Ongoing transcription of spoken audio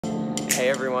Hey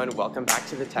everyone, welcome back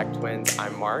to the Tech Twins.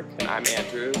 I'm Mark. And I'm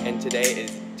Andrew. And today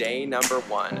is day number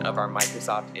 1 of our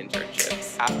Microsoft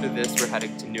internships. After this, we're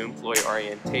heading to new employee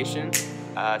orientation.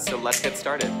 So let's get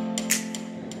started.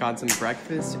 Got some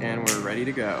breakfast and we're ready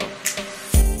to go.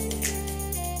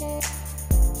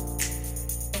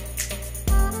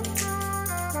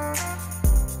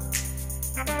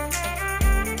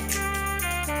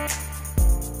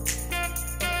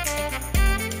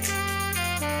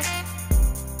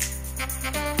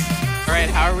 All right,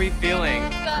 how are we feeling?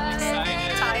 Good.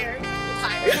 Excited. Tired.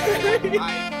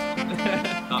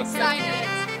 Excited.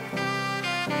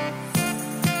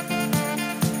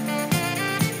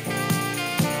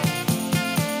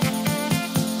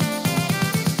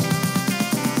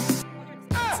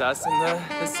 It's us in the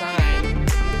sign.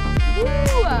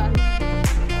 Woo!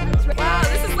 Wow,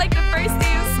 this is like the first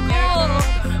day of school.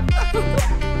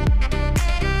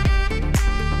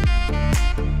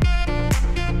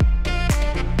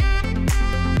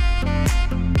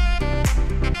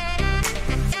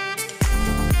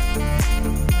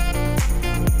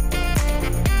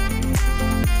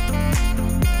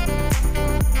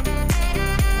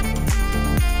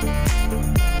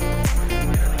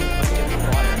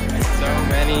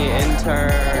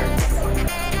 Interns.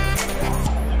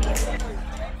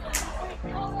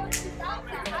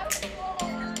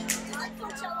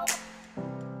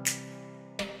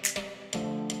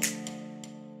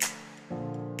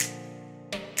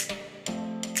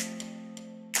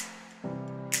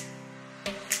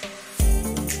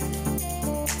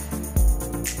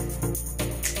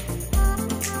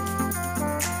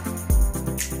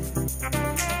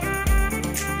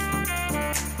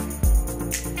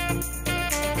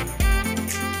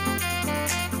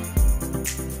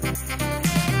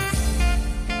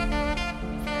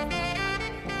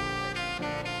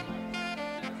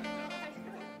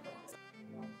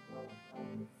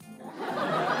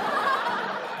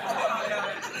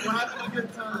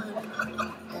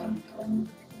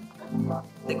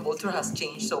 The culture has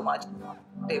changed so much.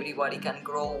 Everybody can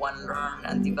grow and learn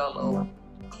and develop.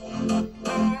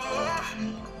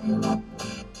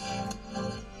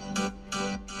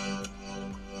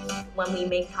 When we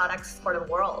make products for the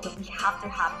world, we have to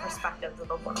have perspectives of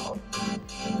the world.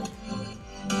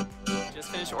 Just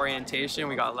finished orientation.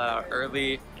 We got let out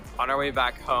early. On our way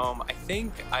back home, I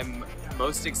think I'm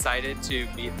most excited to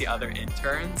meet the other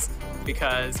interns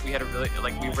because we had a really,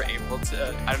 we were able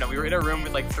to, we were in a room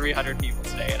with 300 people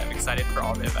today, and I'm excited for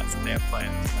all the events that they have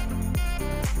planned.